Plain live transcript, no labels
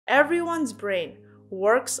everyone's brain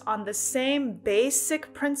works on the same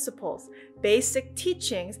basic principles, basic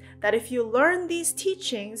teachings, that if you learn these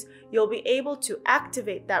teachings, you'll be able to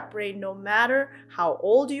activate that brain no matter how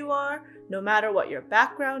old you are, no matter what your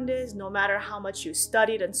background is, no matter how much you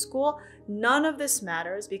studied in school. None of this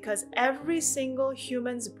matters because every single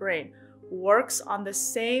human's brain works on the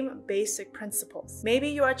same basic principles. Maybe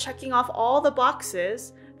you are checking off all the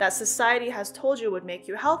boxes that society has told you would make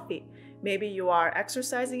you healthy. Maybe you are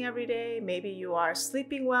exercising every day, maybe you are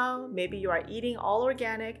sleeping well, maybe you are eating all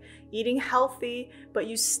organic, eating healthy, but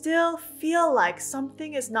you still feel like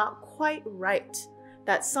something is not quite right,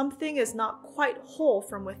 that something is not quite whole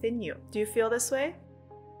from within you. Do you feel this way?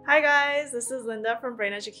 Hi guys, this is Linda from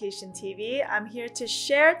Brain Education TV. I'm here to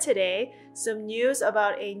share today some news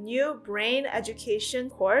about a new brain education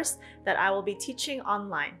course that I will be teaching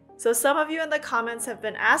online. So some of you in the comments have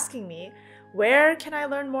been asking me, where can I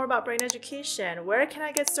learn more about brain education? Where can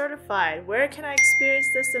I get certified? Where can I experience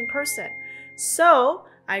this in person? So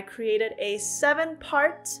I created a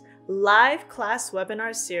 7-part live class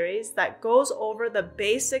webinar series that goes over the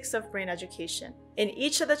basics of brain education. In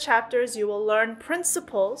each of the chapters, you will learn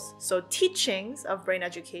principles, so teachings of brain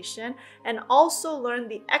education, and also learn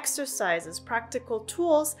the exercises, practical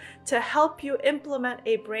tools to help you implement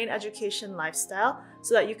a brain education lifestyle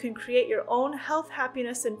so that you can create your own health,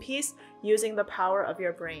 happiness, and peace using the power of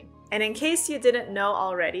your brain. And in case you didn't know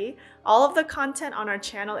already, all of the content on our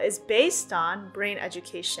channel is based on brain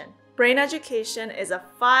education. Brain education is a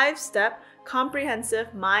 5-step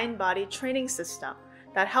comprehensive mind-body training system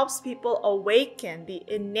that helps people awaken the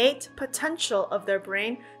innate potential of their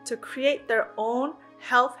brain to create their own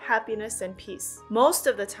health, happiness, and peace. Most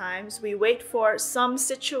of the times, we wait for some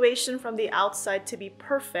situation from the outside to be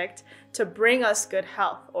perfect to bring us good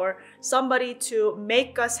health, or somebody to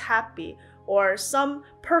make us happy, or some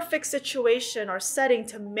perfect situation or setting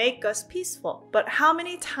to make us peaceful. But how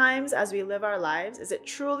many times as we live our lives is it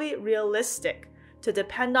truly realistic to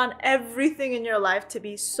depend on everything in your life to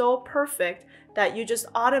be so perfect that you just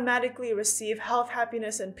automatically receive health,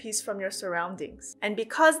 happiness, and peace from your surroundings? And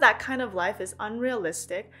because that kind of life is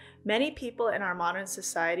unrealistic, many people in our modern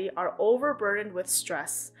society are overburdened with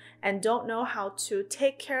stress and don't know how to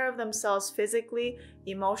take care of themselves physically,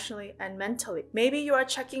 emotionally, and mentally. Maybe you are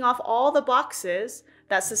checking off all the boxes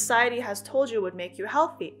that society has told you would make you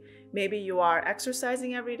healthy. Maybe you are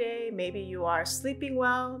exercising every day, maybe you are sleeping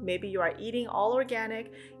well, maybe you are eating all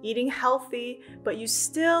organic, eating healthy, but you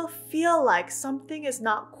still feel like something is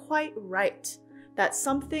not quite right, that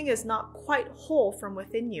something is not quite whole from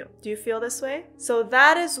within you. Do you feel this way? So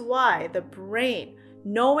that is why the brain,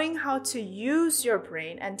 knowing how to use your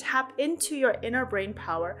brain and tap into your inner brain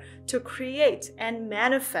power to create and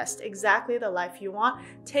manifest exactly the life you want,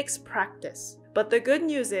 takes practice. But the good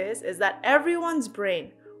news is that everyone's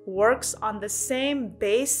brain works on the same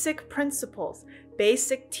basic principles,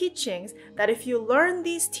 basic teachings, that if you learn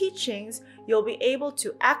these teachings, you'll be able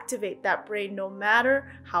to activate that brain no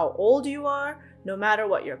matter how old you are, no matter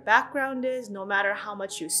what your background is, no matter how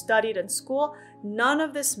much you studied in school. None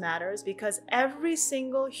of this matters because every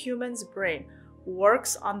single human's brain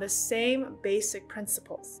works on the same basic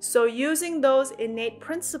principles. So using those innate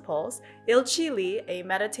principles, Il-Chi Lee, a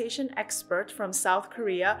meditation expert from South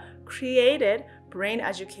Korea, created brain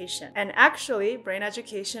education. And actually, brain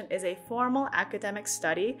education is a formal academic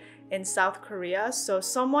study in South Korea, so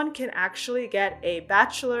someone can actually get a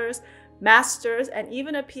bachelor's, master's, and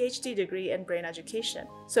even a PhD degree in brain education.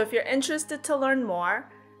 So if you're interested to learn more,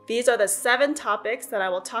 these are the 7 topics that I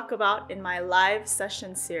will talk about in my live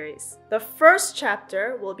session series. The first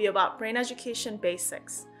chapter will be about brain education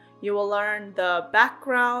basics. You will learn the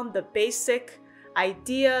background, the basic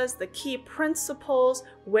ideas, the key principles,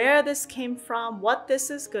 where this came from, what this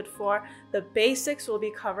is good for. The basics will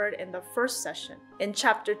be covered in the first session. In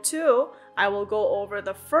chapter 2, I will go over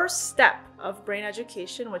the first step of brain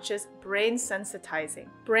education, which is brain sensitizing.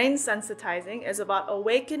 Brain sensitizing is about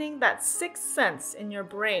awakening that sixth sense in your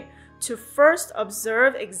brain to first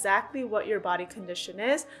observe exactly what your body condition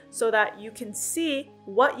is so that you can see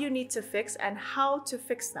what you need to fix and how to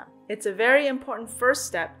fix them. It's a very important first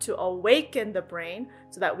step to awaken the brain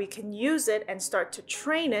so that we can use it and start to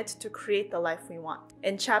train it to create the life we want.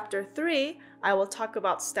 In chapter 3, I will talk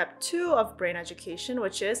about step 2 of brain education,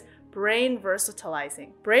 which is brain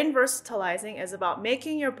versatalizing. Brain versatalizing is about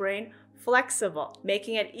making your brain flexible,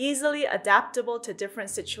 making it easily adaptable to different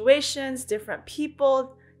situations, different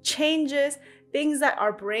people, changes, things that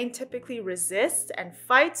our brain typically resists and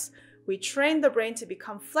fights. We train the brain to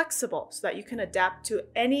become flexible so that you can adapt to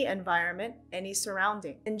any environment, any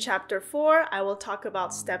surrounding. In chapter 4, I will talk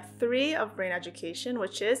about step 3 of brain education,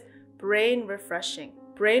 which is brain refreshing.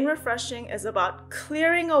 Brain refreshing is about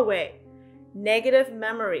clearing away negative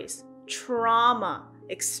memories, trauma,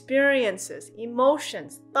 experiences,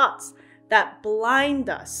 emotions, thoughts that blind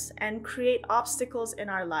us and create obstacles in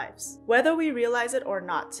our lives. Whether we realize it or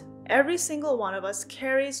not, every single one of us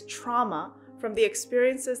carries trauma from the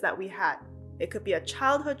experiences that we had. It could be a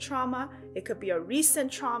childhood trauma, it could be a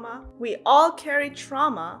recent trauma. We all carry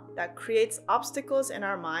trauma that creates obstacles in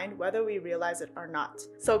our mind, whether we realize it or not.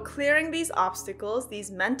 So clearing these obstacles,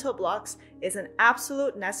 these mental blocks, is an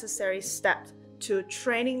absolute necessary step to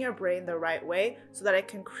training your brain the right way so that it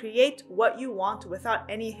can create what you want without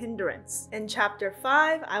any hindrance. In chapter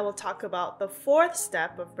 5, I will talk about the fourth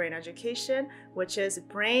step of brain education, which is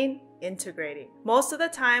brain integrating. Most of the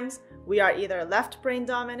times, we are either left brain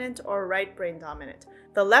dominant or right brain dominant.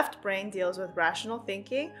 The left brain deals with rational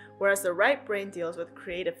thinking, whereas the right brain deals with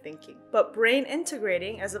creative thinking. But brain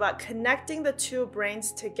integrating is about connecting the two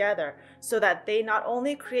brains together so that they not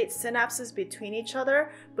only create synapses between each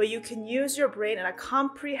other, but you can use your brain in a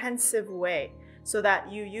comprehensive way so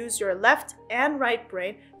that you use your left and right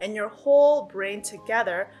brain and your whole brain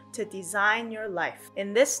together to design your life.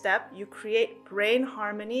 In this step, you create brain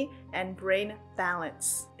harmony and brain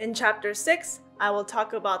balance. In chapter 6, I will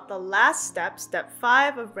talk about the last step, step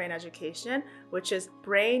 5 of brain education, which is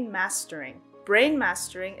brain mastering. Brain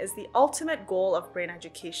mastering is the ultimate goal of brain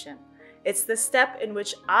education. It's the step in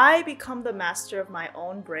which I become the master of my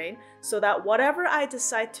own brain so that whatever I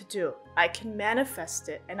decide to do, I can manifest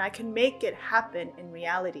it and I can make it happen in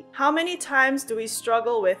reality. How many times do we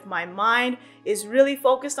struggle with my mind is really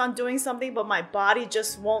focused on doing something, but my body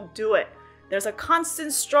just won't do it? There's a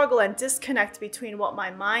constant struggle and disconnect between what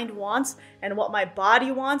my mind wants and what my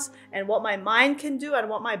body wants and what my mind can do and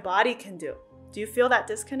what my body can do. Do you feel that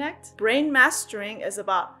disconnect? Brain mastering is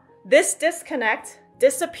about this disconnect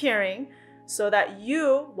disappearing so that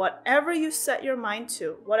you, whatever you set your mind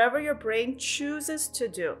to, whatever your brain chooses to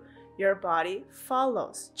do, your body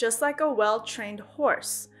follows. Just like a well-trained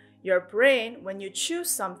horse, your brain, when you choose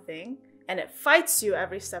something and it fights you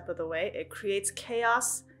every step of the way, it creates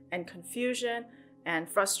chaos and confusion and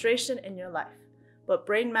frustration in your life. But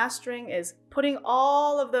brain mastering is putting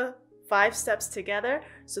all of the 5 steps together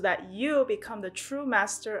so that you become the true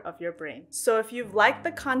master of your brain. So if you've liked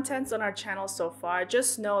the contents on our channel so far,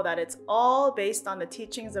 just know that it's all based on the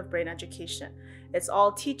teachings of brain education. It's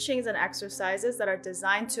all teachings and exercises that are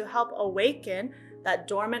designed to help awaken that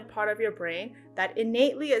dormant part of your brain that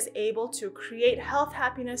innately is able to create health,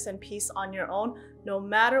 happiness, and peace on your own, no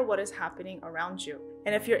matter what is happening around you.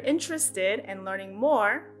 And if you're interested in learning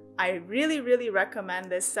more, I really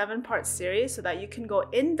recommend this 7-part series so that you can go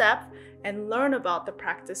in depth and learn about the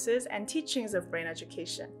practices and teachings of brain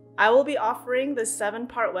education. I will be offering this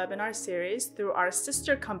 7-part webinar series through our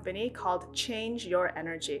sister company called Change Your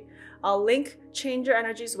Energy. I'll link Change Your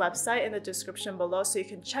Energy's website in the description below so you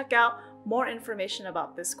can check out more information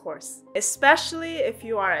about this course. Especially if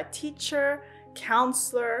you are a teacher,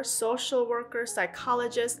 counselor, social worker,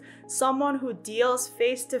 psychologist, someone who deals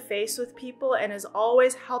face-to-face with people and is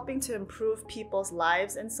always helping to improve people's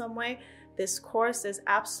lives in some way, this course is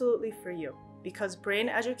absolutely for you because brain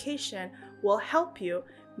education will help you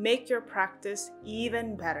make your practice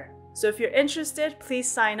even better. So if you're interested, please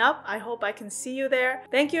sign up. I hope I can see you there.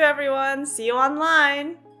 Thank you, everyone. See you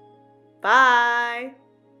online. Bye.